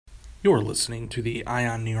You're listening to the Eye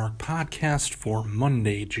on New York podcast for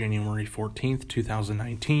Monday, January 14th,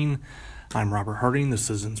 2019. I'm Robert Harding, the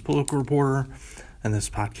Citizen's political reporter, and this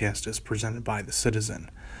podcast is presented by The Citizen.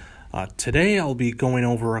 Today I'll be going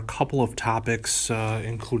over a couple of topics,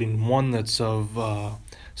 including one that's of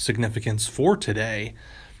significance for today.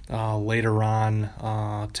 Later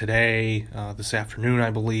on today, this afternoon I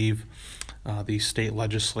believe, the state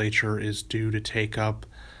legislature is due to take up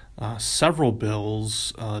several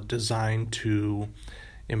bills designed to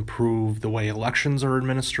improve the way elections are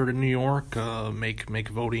administered in New York, make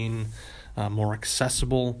voting more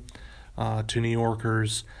accessible to New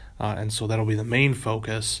Yorkers, and so that'll be the main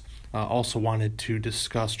focus. Also wanted to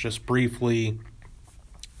discuss just briefly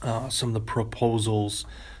some of the proposals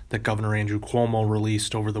that Governor Andrew Cuomo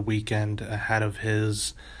released over the weekend ahead of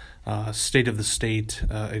his State of the State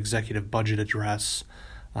executive budget address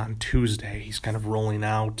on Tuesday. He's kind of rolling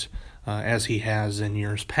out, as he has in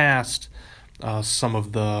years past, some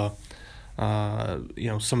of the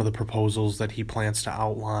proposals that he plans to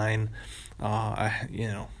outline. On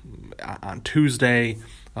Tuesday,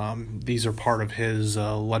 these are part of his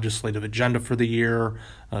legislative agenda for the year.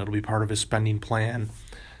 It'll be part of his spending plan,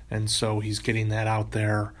 and so he's getting that out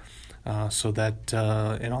there so that,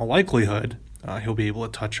 in all likelihood, he'll be able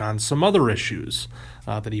to touch on some other issues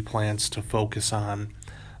that he plans to focus on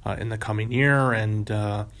in the coming year, and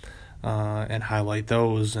highlight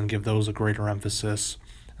those and give those a greater emphasis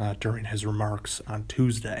during his remarks on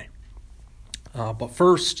Tuesday. But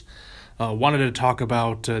first, wanted to talk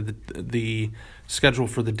about the schedule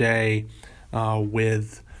for the day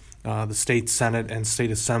with the state Senate and state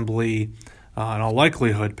Assembly in all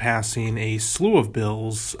likelihood passing a slew of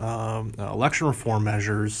bills, election reform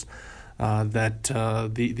measures,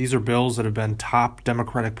 these are bills that have been top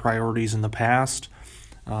Democratic priorities in the past.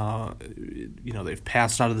 They've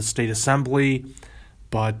passed out of the state assembly,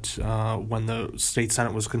 but when the state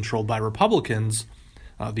Senate was controlled by Republicans,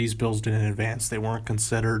 these bills didn't advance. They weren't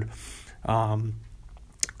considered,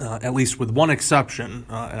 at least with one exception,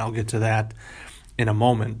 and I'll get to that in a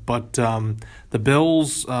moment. But the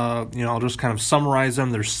bills, I'll just kind of summarize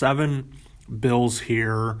them. There's 7 bills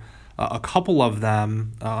here. A couple of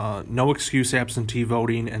them, no excuse absentee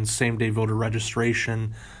voting and same-day voter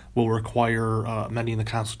registration, will require amending the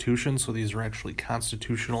Constitution. So these are actually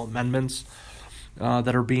constitutional amendments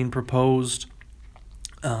that are being proposed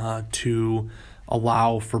to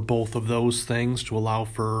allow for both of those things, to allow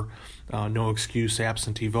for no excuse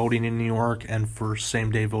absentee voting in New York and for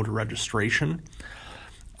same-day voter registration.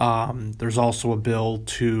 There's also a bill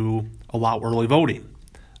to allow early voting.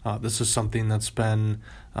 This is something that's been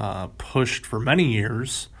pushed for many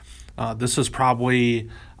years. This is probably,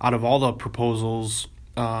 out of all the proposals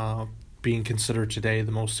being considered today,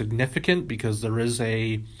 the most significant, because there is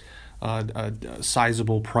a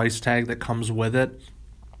sizable price tag that comes with it.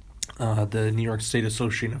 The New York State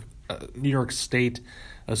Association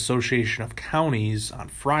of Counties on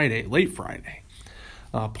Friday, late Friday,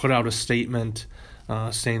 put out a statement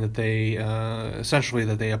saying that they essentially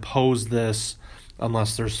that they oppose this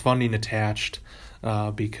unless there's funding attached,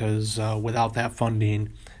 because without that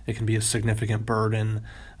funding, it can be a significant burden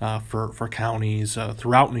for counties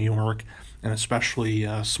throughout New York, and especially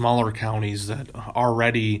smaller counties that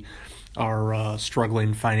already are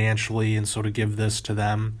struggling financially. And so to give this to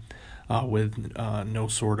them with no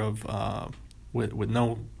sort of with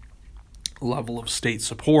no level of state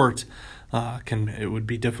support, it would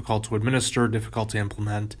be difficult to administer, difficult to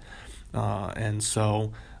implement, and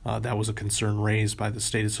so that was a concern raised by the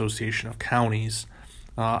State Association of Counties.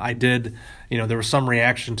 There was some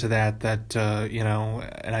reaction to that,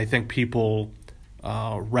 and I think people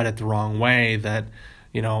read it the wrong way, that,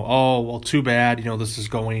 oh, well, too bad, this is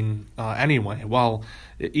going anyway. Well,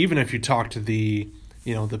 even if you talk to the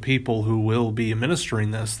people who will be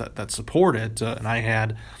administering this that support it, and I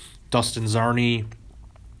had Dustin Czarny,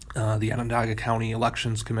 the Onondaga County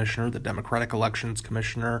Elections Commissioner, the Democratic Elections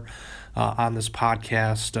Commissioner, on this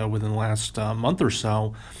podcast within the last month or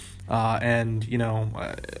so. All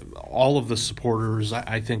of the supporters,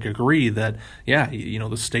 I think, agree that,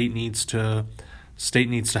 the state needs to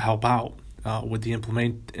help out with the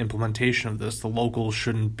implementation of this. The locals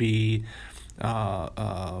shouldn't be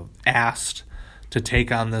asked to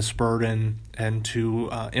take on this burden and to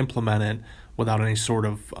implement it without any sort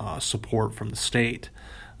of support from the state.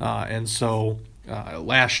 And so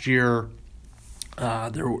last year,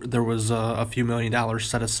 there was a few $1 million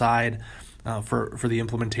set aside for the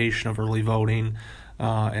implementation of early voting,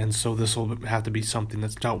 and so this will have to be something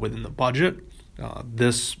that's dealt with in the budget.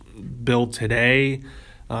 This bill today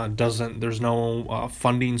there's no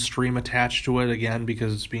funding stream attached to it, again,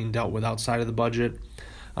 because it's being dealt with outside of the budget.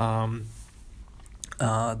 any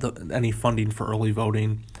funding for early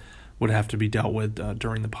voting would have to be dealt with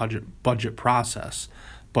during the budget process.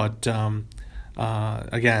 But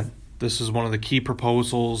again, this is one of the key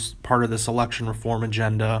proposals, part of this election reform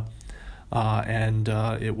agenda, and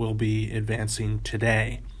it will be advancing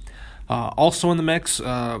today. Also in the mix,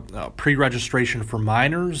 pre-registration for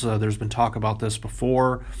minors. There's been talk about this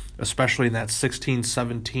before, especially in that 16,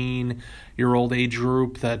 17-year-old age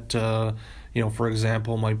group that, for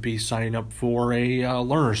example, might be signing up for a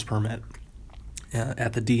learner's permit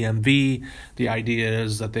at the DMV. The idea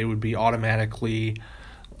is that they would be automatically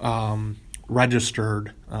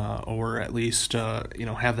registered, or at least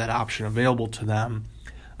have that option available to them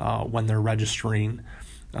when they're registering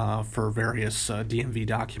for various DMV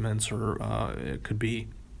documents, or it could be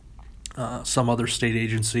some other state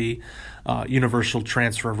agency. Universal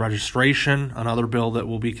transfer of registration, another bill that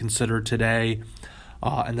will be considered today.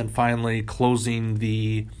 And then finally, closing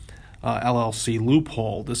the LLC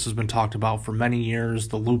loophole. This has been talked about for many years.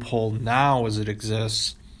 The loophole now as it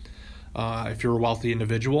exists, if you're a wealthy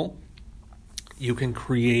individual, you can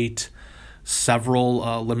create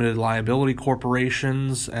several limited liability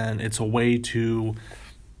corporations, and it's a way to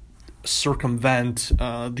circumvent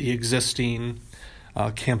the existing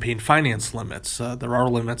campaign finance limits. There are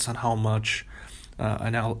limits on how much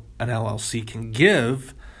an LLC can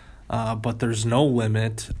give, but there's no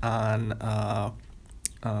limit on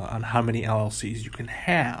how many LLCs you can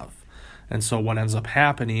have. And so what ends up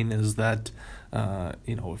happening is that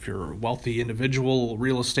if you're a wealthy individual,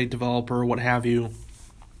 real estate developer, what have you,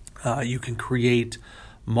 you can create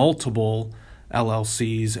multiple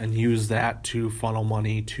LLCs and use that to funnel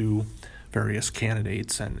money to various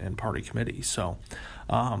candidates and party committees. So,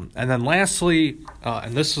 and then lastly,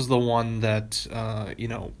 and this is the one that,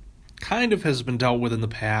 kind of has been dealt with in the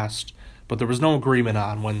past, but there was no agreement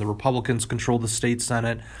on when the Republicans controlled the state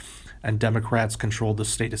Senate and Democrats controlled the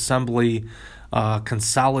state assembly,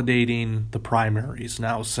 consolidating the primaries.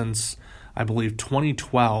 Now, since I believe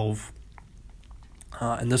 2012,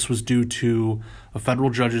 and this was due to a federal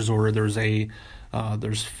judge's order,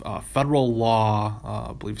 there's federal law,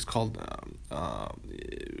 I believe it's called,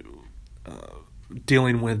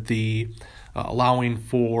 dealing with the allowing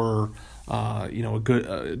for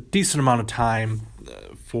a decent amount of time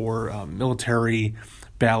for military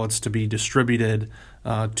ballots to be distributed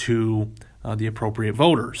to the appropriate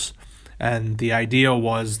voters. And the idea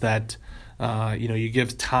was that you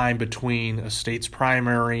give time between a state's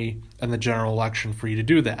primary and the general election for you to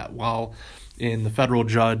do that. While in the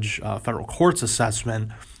federal court's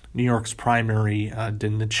assessment, New York's primary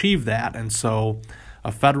didn't achieve that. And so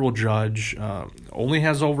a federal judge only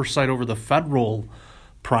has oversight over the federal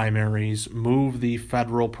primaries, move the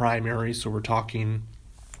federal primaries, so we're talking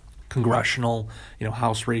congressional,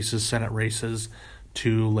 House races, Senate races,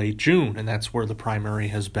 to late June, and that's where the primary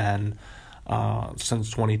has been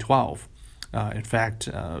since 2012. In fact,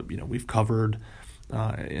 we've covered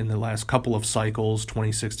in the last couple of cycles,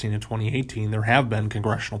 2016 and 2018, there have been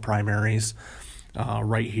congressional primaries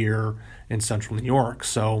right here in central New York.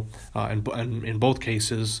 So, in both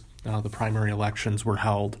cases, the primary elections were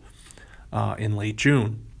held in late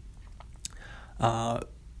June.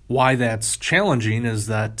 Why that's challenging is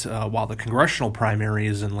that while the congressional primary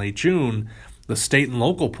is in late June, the state and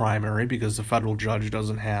local primary, because the federal judge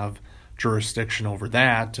doesn't have jurisdiction over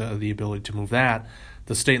that, the ability to move that,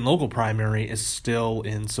 the state and local primary is still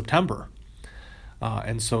in September.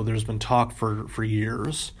 And so there's been talk for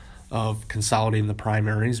years of consolidating the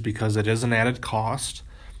primaries because it is an added cost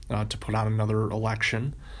to put on another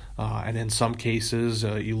election. And in some cases,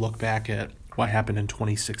 you look back at what happened in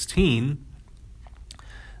 2016,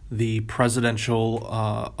 the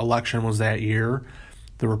presidential election was that year.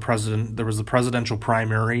 There was the presidential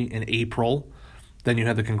primary in April. Then you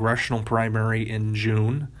had the congressional primary in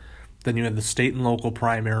June. Then you had the state and local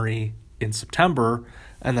primary in September.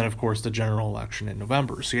 And then, of course, the general election in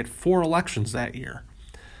November. So you had 4 elections that year.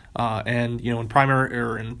 And in primary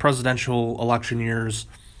or in presidential election years,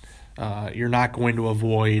 you're not going to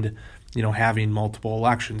avoid having multiple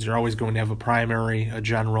elections. You're always going to have a primary, a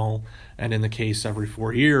general, and in the case every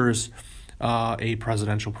 4 years, a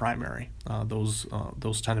presidential primary. Those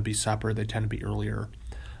tend to be separate. They tend to be earlier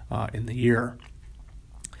in the year.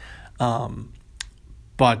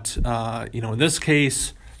 But in this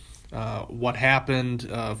case, what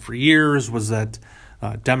happened for years was that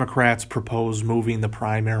Democrats proposed moving the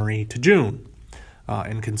primary to June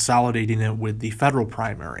and consolidating it with the federal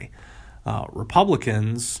primary.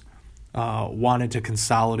 Republicans wanted to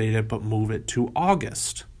consolidate it but move it to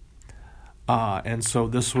August. And so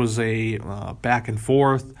this was a back and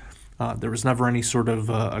forth. There was never any sort of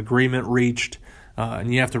agreement reached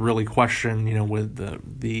and you have to really question, with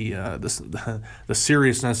the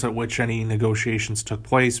seriousness at which any negotiations took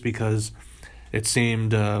place, because it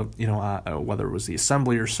seemed, whether it was the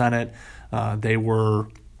Assembly or Senate, they were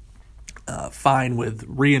fine with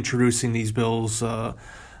reintroducing these bills,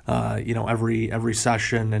 every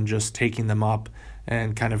session, and just taking them up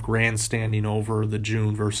and kind of grandstanding over the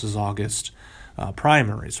June versus August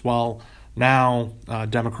primaries. Well, now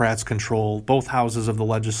Democrats control both houses of the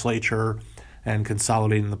legislature, and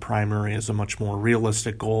consolidating the primary is a much more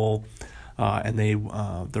realistic goal. And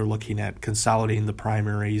they're looking at consolidating the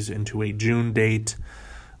primaries into a June date,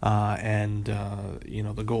 and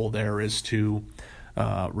the goal there is to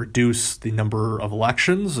reduce the number of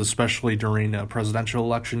elections, especially during presidential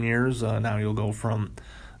election years. Now you'll go from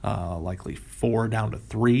likely 4 down to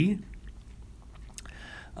 3.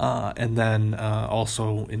 And then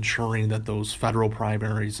also ensuring that those federal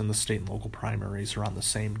primaries and the state and local primaries are on the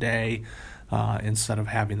same day, instead of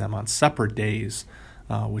having them on separate days,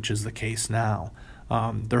 which is the case now.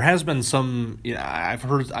 There has been some,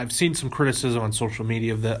 I've seen some criticism on social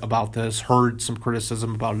media about this, heard some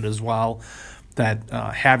criticism about it as well, that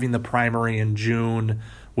having the primary in June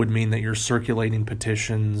would mean that you're circulating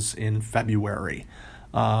petitions in February.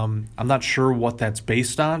 I'm not sure what that's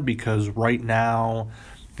based on, because right now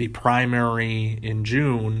the primary in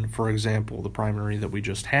June, for example, the primary that we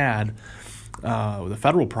just had, the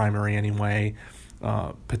federal primary anyway,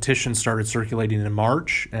 petitions started circulating in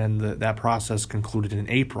March, and that process concluded in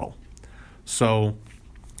April. So,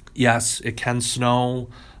 yes, it can snow.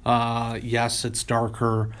 Yes, it's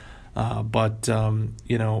darker. But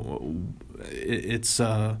it's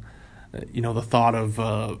the thought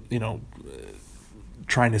of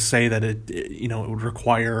trying to say that it would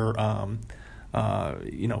require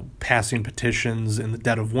passing petitions in the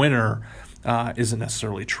dead of winter isn't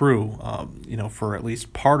necessarily true. For at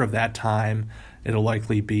least part of that time, it'll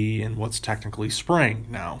likely be in what's technically spring.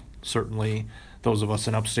 Now, certainly those of us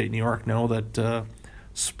in upstate New York know that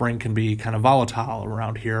spring can be kind of volatile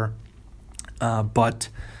around here, but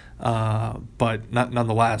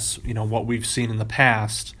nonetheless, what we've seen in the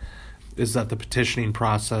past is that the petitioning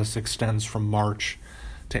process extends from March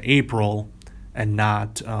to April and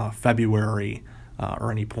not February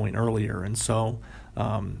or any point earlier. And so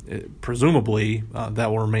presumably that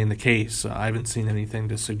will remain the case. I haven't seen anything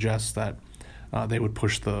to suggest that they would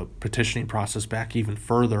push the petitioning process back even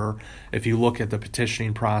further. If you look at the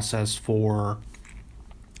petitioning process for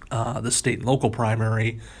the state and local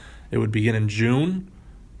primary, it would begin in June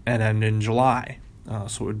and end in July.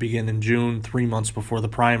 So it would begin in June, 3 months before the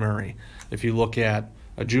primary. If you look at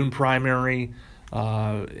a June primary,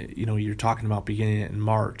 you're talking about beginning it in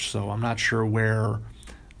March. So I'm not sure where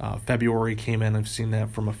February came in. I've seen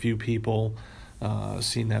that from a few people,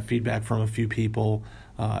 seen that feedback from a few people,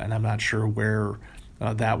 and I'm not sure where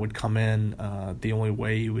that would come in. The only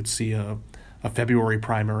way you would see a February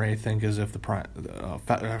primary, I think, is if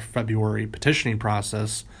the February petitioning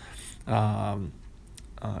process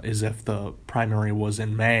is if the primary was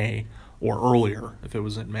in May or earlier, if it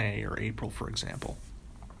was in May or April, for example.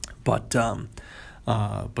 But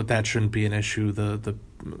that shouldn't be an issue. The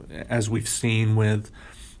as we've seen with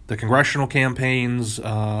the congressional campaigns,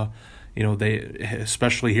 they,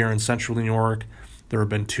 especially here in Central New York, there have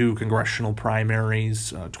been 2 congressional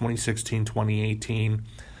primaries, 2016, 2018.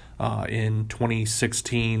 In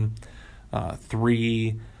 2016,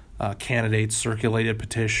 3 candidates circulated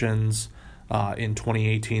petitions. In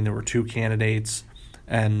 2018, there were 2 candidates,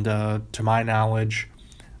 and to my knowledge,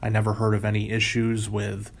 I never heard of any issues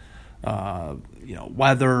with,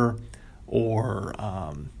 weather or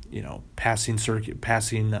passing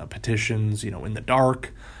petitions, in the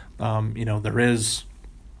dark. There is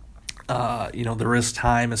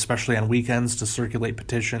time, especially on weekends, to circulate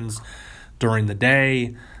petitions during the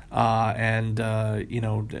day,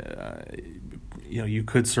 you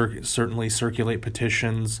could certainly circulate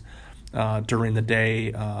petitions during the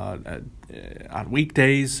day on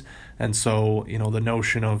weekdays. And so, the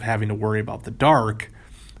notion of having to worry about the dark,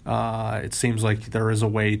 it seems like there is a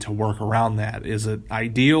way to work around that. Is it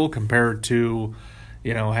ideal compared to,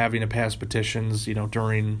 having to pass petitions,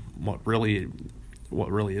 during what really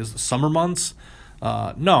is the summer months?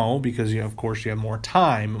 No, because you have more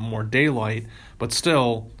time, more daylight, but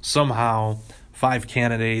still somehow 5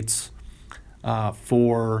 candidates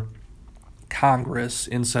for Congress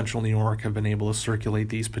in Central New York have been able to circulate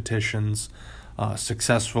these petitions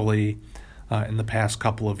successfully in the past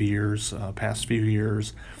few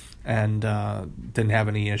years, and didn't have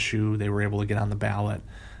any issue. They were able to get on the ballot,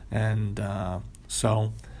 and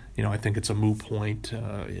so I think it's a moot point.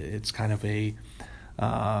 It's kind of a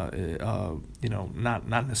not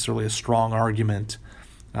necessarily a strong argument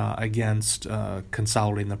against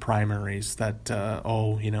consolidating the primaries. That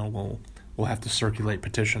we'll have to circulate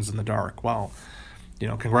petitions in the dark. Well,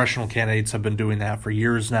 congressional candidates have been doing that for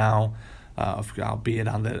years now, albeit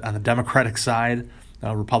on the Democratic side.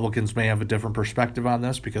 Republicans may have a different perspective on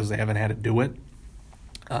this because they haven't had to do it.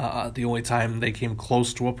 The only time they came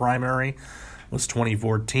close to a primary was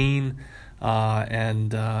 2014,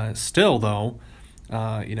 and still, though,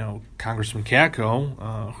 Congressman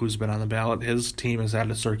Katko, who's been on the ballot, his team has had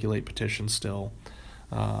to circulate petitions still.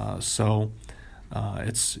 So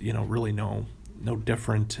it's really no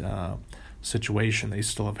different situation. They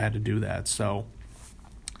still have had to do that. So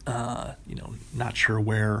not sure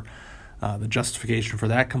where the justification for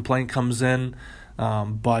that complaint comes in,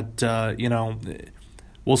 but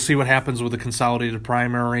we'll see what happens with the consolidated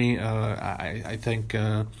primary. I think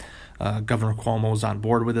Governor Cuomo is on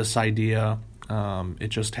board with this idea. It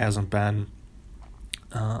just hasn't been,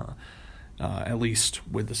 at least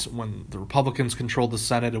with this, when the Republicans controlled the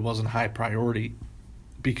Senate, it wasn't high priority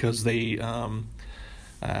because they,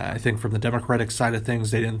 I think from the Democratic side of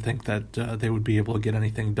things, they didn't think that they would be able to get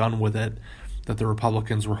anything done with it, that the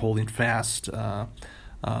Republicans were holding fast, or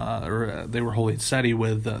they were holding steady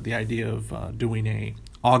with the idea of doing a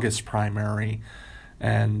August primary,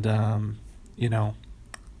 and there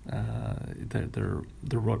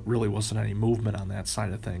really wasn't any movement on that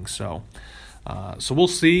side of things. So we'll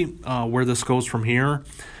see where this goes from here.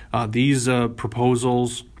 These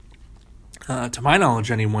proposals, to my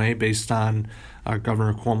knowledge anyway, based on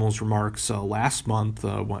Governor Cuomo's remarks last month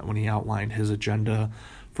when he outlined his agenda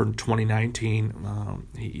for 2019,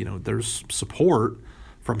 there's support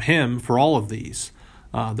from him for all of these.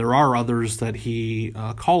 There are others that he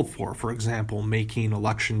called for. For example, making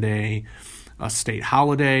Election Day a state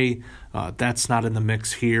holiday. That's not in the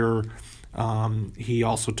mix here. He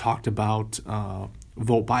also talked about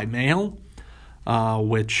vote by mail,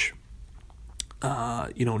 which,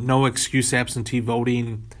 no excuse absentee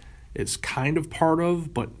voting is kind of part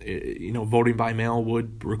of, but, voting by mail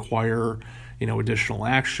would require, additional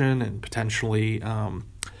action and potentially,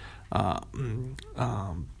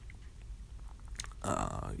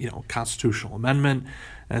 constitutional amendment.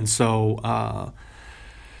 And so,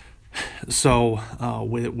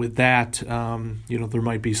 with that, there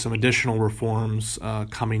might be some additional reforms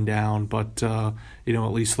coming down, but at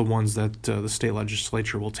least the ones that the state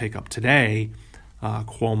legislature will take up today,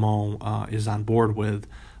 Cuomo is on board with.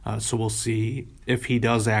 So we'll see if he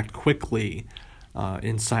does act quickly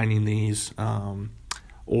in signing these,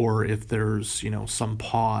 or if there's some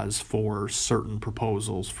pause for certain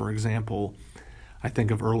proposals. For example, I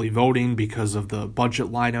think of early voting because of the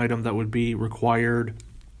budget line item that would be required.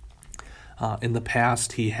 In the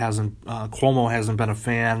past, Cuomo hasn't been a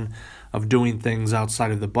fan of doing things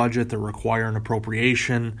outside of the budget that require an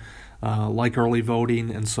appropriation, like early voting,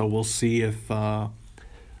 and so we'll see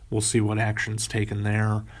what action's taken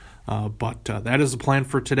there. But that is the plan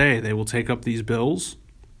for today. They will take up these bills,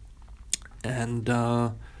 and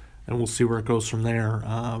we'll see where it goes from there.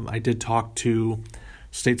 I did talk to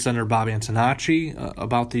State Senator Bob Antonacci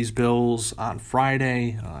about these bills on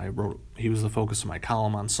Friday. He was the focus of my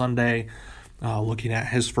column on Sunday, looking at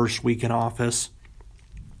his first week in office.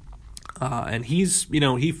 And he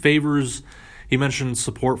mentioned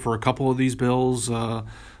support for a couple of these bills.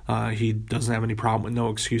 He doesn't have any problem with no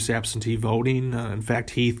excuse absentee voting. In fact,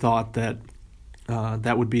 he thought that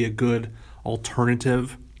that would be a good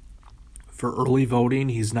alternative for early voting.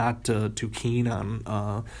 He's not too keen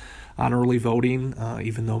on early voting,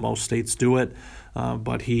 even though most states do it.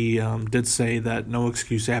 But he did say that no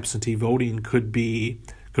excuse absentee voting could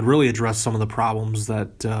really address some of the problems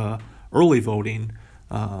that early voting,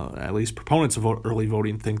 at least proponents of early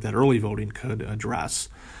voting, think that early voting could address.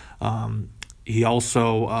 He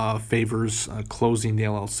also favors closing the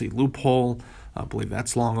LLC loophole. I believe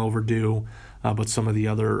that's long overdue. But some of the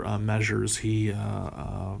other measures he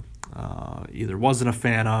either wasn't a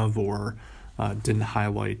fan of or didn't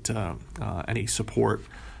highlight any support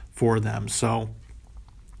for them. So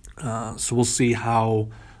we'll see how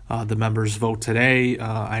the members vote today.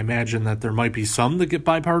 I imagine that there might be some that get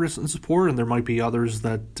bipartisan support, and there might be others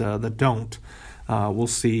that don't. We'll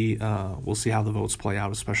see. We'll see how the votes play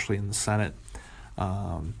out, especially in the Senate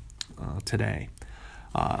today.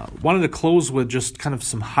 Wanted to close with just kind of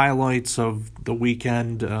some highlights of the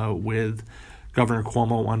weekend with Governor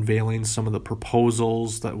Cuomo unveiling some of the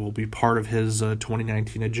proposals that will be part of his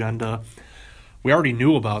 2019 agenda. We already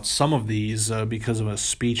knew about some of these because of a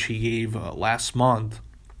speech he gave last month,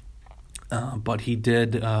 but he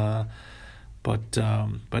did. But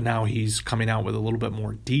now he's coming out with a little bit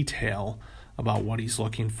more detail about what he's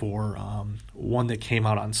looking for. One that came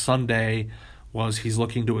out on Sunday was he's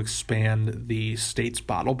looking to expand the state's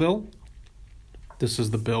bottle bill. This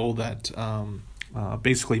is the bill that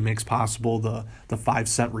basically makes possible the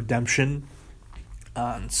 5-cent redemption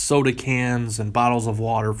on soda cans and bottles of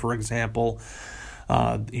water, for example.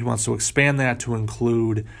 He wants to expand that to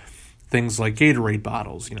include things like Gatorade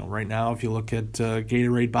bottles. Right now, if you look at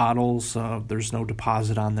Gatorade bottles, there's no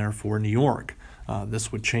deposit on there for New York.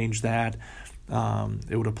 This would change that.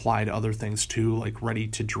 It would apply to other things too, like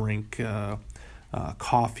ready-to-drink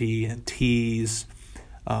coffee and teas,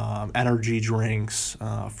 energy drinks,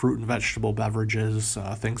 fruit and vegetable beverages,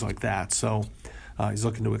 things like that. So he's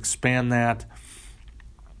looking to expand that.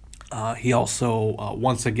 He also,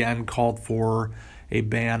 once again, called for a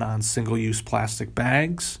ban on single-use plastic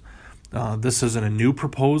bags. This isn't a new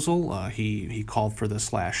proposal. He called for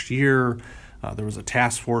this last year. There was a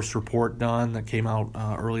task force report done that came out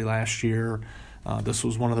early last year. This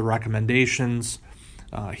was one of the recommendations.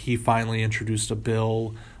 He finally introduced a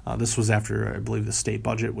bill. This was after, I believe, the state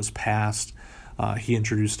budget was passed. He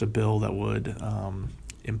introduced a bill that would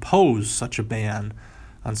impose such a ban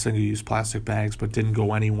on single-use plastic bags, but didn't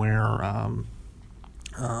go anywhere.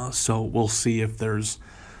 So we'll see if there's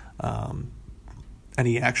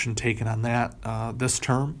any action taken on that this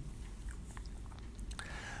term.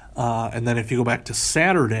 And then if you go back to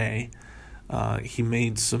Saturday, he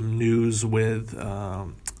made some news with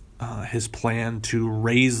his plan to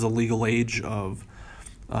raise the legal age to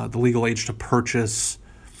purchase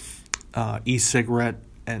e-cigarette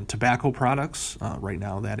and tobacco products. Right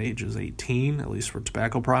now that age is 18, at least for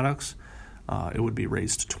tobacco products. It would be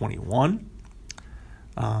raised to 21.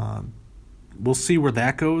 We'll see where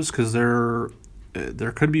that goes, because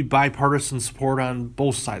there could be bipartisan support on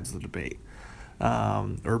both sides of the debate,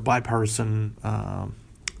 or bipartisan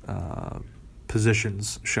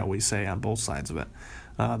positions, shall we say, on both sides of it.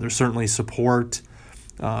 There's certainly support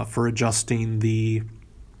for adjusting the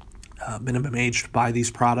minimum age to buy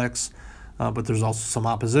these products, but there's also some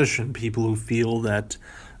opposition, people who feel that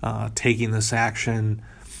taking this action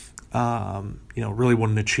really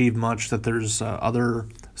wouldn't achieve much, that there's other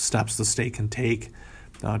steps the state can take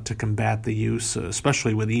to combat the use,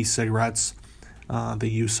 especially with e-cigarettes, the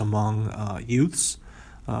use among youths.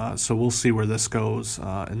 So we'll see where this goes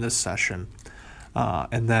in this session.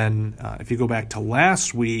 And then if you go back to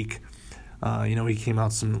last week, he came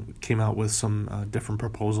out with some different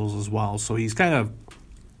proposals as well. So he's kind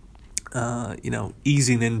of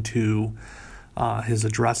easing into his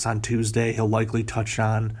address on Tuesday. He'll likely touch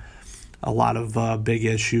on a lot of big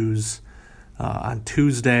issues on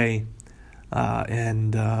Tuesday.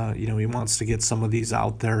 And he wants to get some of these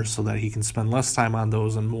out there so that he can spend less time on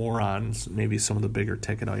those and more on maybe some of the bigger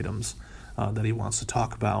ticket items that he wants to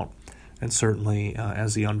talk about. And certainly,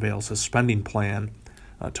 as he unveils his spending plan,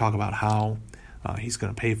 talk about how he's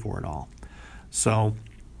going to pay for it all. So,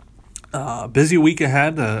 busy week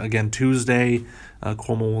ahead. Again, Tuesday,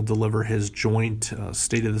 Cuomo will deliver his joint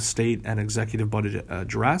State of the State and Executive Budget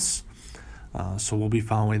Address. So we'll be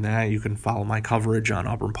following that. You can follow my coverage on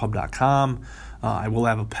auburnpub.com. I will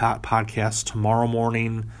have a podcast tomorrow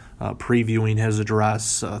morning previewing his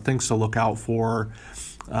address, things to look out for,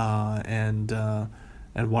 and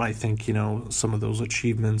what I think some of those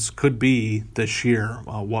achievements could be this year.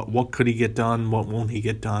 What could he get done? What won't he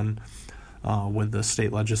get done? With the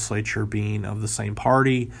state legislature being of the same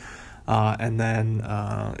party, and then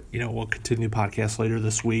we'll continue the podcast later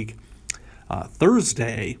this week.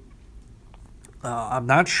 Thursday. I'm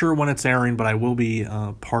not sure when it's airing, but I will be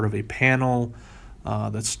part of a panel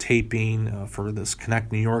that's taping for this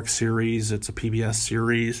Connect New York series. It's a PBS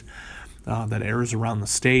series that airs around the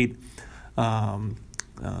state.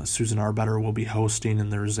 Susan Arbetter will be hosting,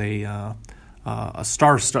 and there's a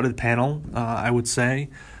star-studded panel, I would say,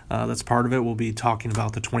 that's part of it. We'll be talking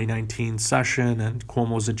about the 2019 session and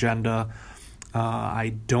Cuomo's agenda.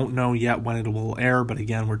 I don't know yet when it will air, but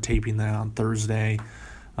again, we're taping that on Thursday.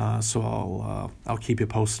 So I'll keep you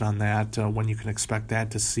posted on that, when you can expect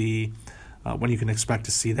to see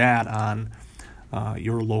that on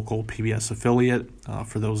your local PBS affiliate.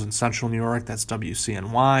 For those in Central New York, that's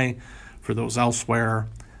WCNY. For those elsewhere,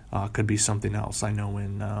 could be something else. I know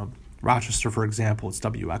in Rochester, for example, it's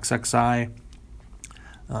WXXI.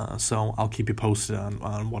 So I'll keep you posted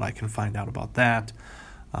on what I can find out about that.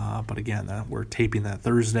 But again, we're taping that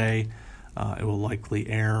Thursday. It will likely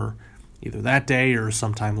air either that day or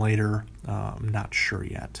sometime later. I'm not sure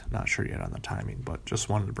yet on the timing, but just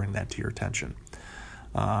wanted to bring that to your attention.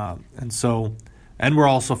 And we're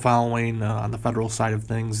also following on the federal side of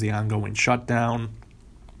things the ongoing shutdown.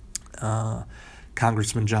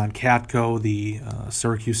 Congressman John Katko, the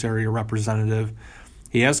Syracuse area representative,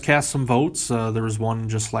 he has cast some votes. There was one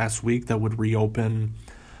just last week that would reopen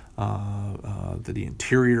the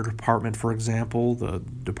Interior Department, for example, the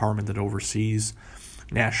department that oversees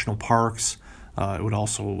national parks. It would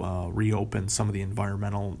also reopen some of the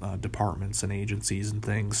environmental departments and agencies and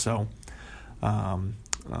things. So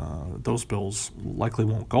those bills likely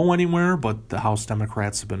won't go anywhere, but the House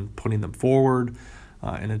Democrats have been putting them forward in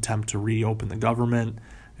an attempt to reopen the government.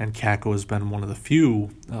 And Katko has been one of the few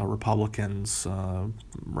Republicans,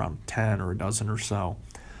 around 10 or a dozen or so,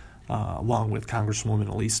 along with Congresswoman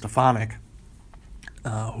Elise Stefanik,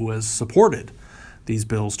 who has supported these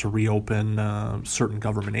bills to reopen certain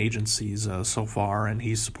government agencies so far. And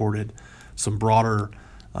he's supported some broader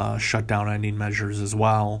shutdown-ending measures as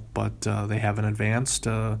well, but they haven't advanced.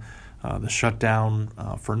 The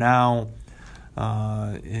shutdown for now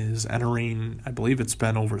is entering, I believe it's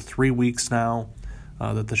been over 3 weeks now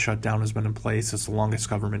that the shutdown has been in place. It's the longest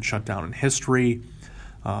government shutdown in history,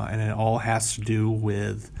 and it all has to do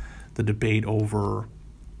with the debate over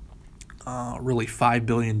really $5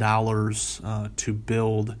 billion to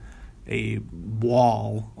build a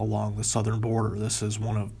wall along the southern border. This is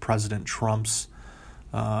one of President Trump's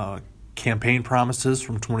campaign promises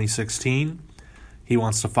from 2016. He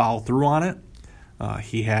wants to follow through on it.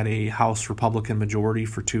 He had a House Republican majority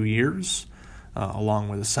for 2 years, along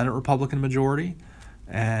with a Senate Republican majority,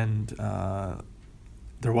 and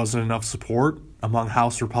there wasn't enough support among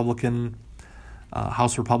House Republicans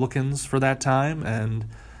for that time. And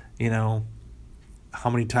you know, how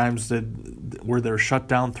many times were there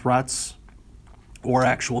shutdown threats or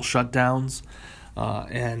actual shutdowns?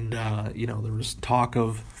 You know, there was talk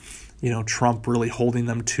of, you know, Trump really holding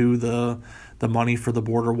them to the money for the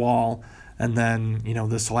border wall. And then, you know,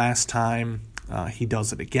 this last time he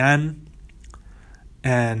does it again.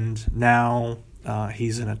 And now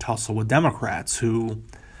he's in a tussle with Democrats who,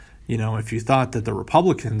 you know, if you thought that the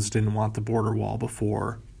Republicans didn't want the border wall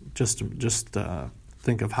before, just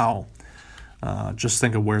think of how, just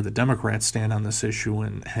think of where the Democrats stand on this issue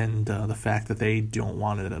and the fact that they don't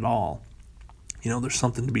want it at all. You know, there's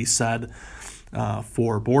something to be said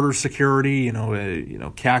for border security. You know,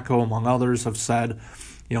 Katko, among others, have said,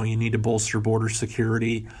 you know, you need to bolster border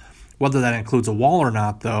security. Whether that includes a wall or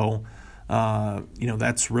not, though, you know,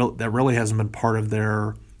 that really hasn't been part of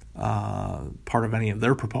any of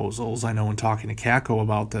their proposals. I know in talking to Katko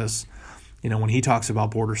about this, you know, when he talks about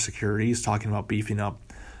border security, he's talking about beefing up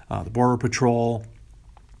the Border Patrol,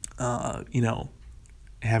 you know,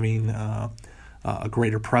 having a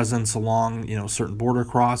greater presence along, you know, certain border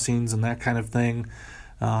crossings and that kind of thing,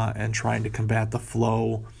 and trying to combat the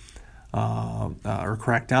flow or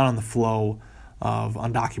crack down on the flow of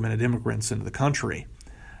undocumented immigrants into the country.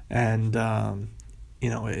 And, you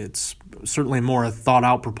know, it's certainly more a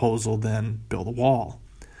thought-out proposal than build a wall.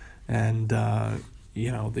 And,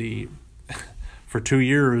 you know, for 2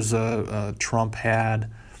 years, Trump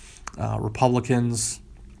had Republicans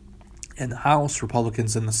in the House,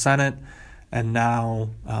 Republicans in the Senate, and now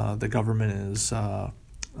the government is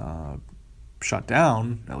shut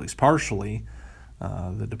down, at least partially.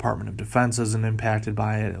 The Department of Defense isn't impacted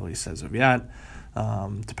by it, at least as of yet.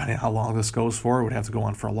 Depending on how long this goes for, it would have to go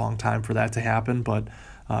on for a long time for that to happen, but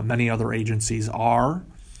many other agencies are.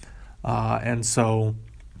 And so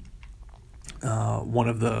one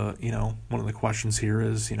of the questions here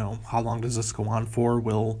is, you know, how long does this go on for?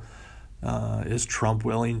 Is Trump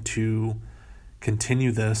willing to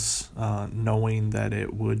continue this, knowing that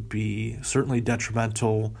it would be certainly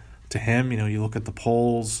detrimental to him? You know, you look at the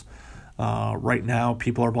polls right now,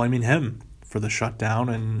 people are blaming him for the shutdown,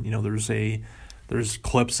 and you know, there's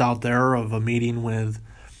clips out there of a meeting with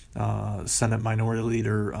Senate Minority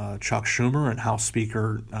Leader Chuck Schumer and House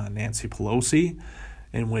Speaker Nancy Pelosi,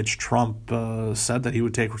 in which Trump said that he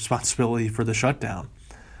would take responsibility for the shutdown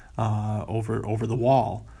over the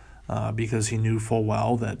wall, because he knew full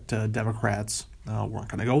well that Democrats weren't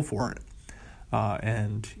going to go for it.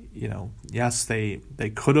 And you know, yes, they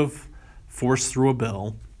could have forced through a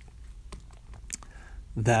bill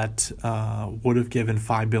that would have given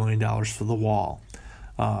 $5 billion for the wall.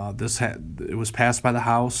 It was passed by the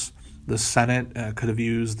House. The Senate could have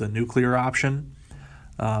used the nuclear option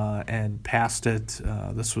and passed it.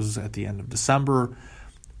 This was at the end of December,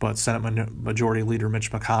 but Senate Majority Leader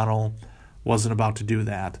Mitch McConnell wasn't about to do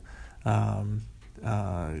that. Kind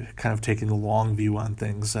of taking the long view on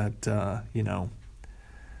things that, you know,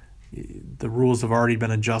 the rules have already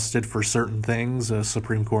been adjusted for certain things,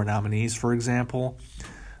 Supreme Court nominees, for example.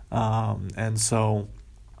 And so,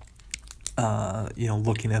 you know,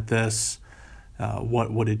 looking at this,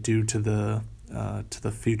 what would it do to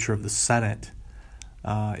the future of the Senate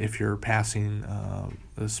if you're passing,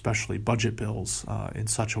 especially budget bills, in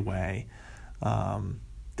such a way,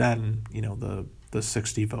 then the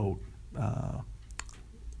 60 vote, kind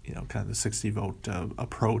of the 60 vote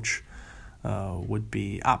approach would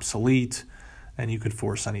be obsolete, and you could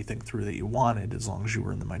force anything through that you wanted as long as you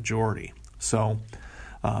were in the majority. So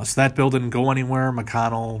that bill didn't go anywhere.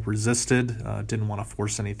 McConnell resisted, didn't want to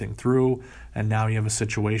force anything through, and now you have a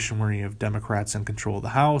situation where you have Democrats in control of the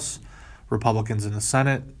House, Republicans in the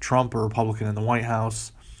Senate, Trump a Republican in the White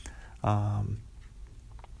House.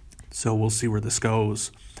 So we'll see where this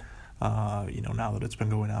goes. Now that it's been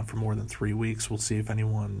going on for more than 3 weeks, we'll see if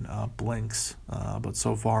anyone blinks. But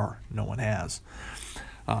so far, no one has.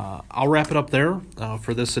 I'll wrap it up there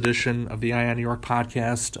for this edition of the Eye on New York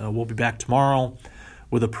podcast. We'll be back tomorrow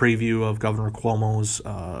with a preview of Governor Cuomo's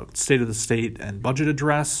State of the State and budget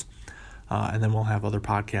address, and then we'll have other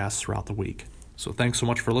podcasts throughout the week. So thanks so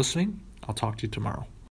much for listening. I'll talk to you tomorrow.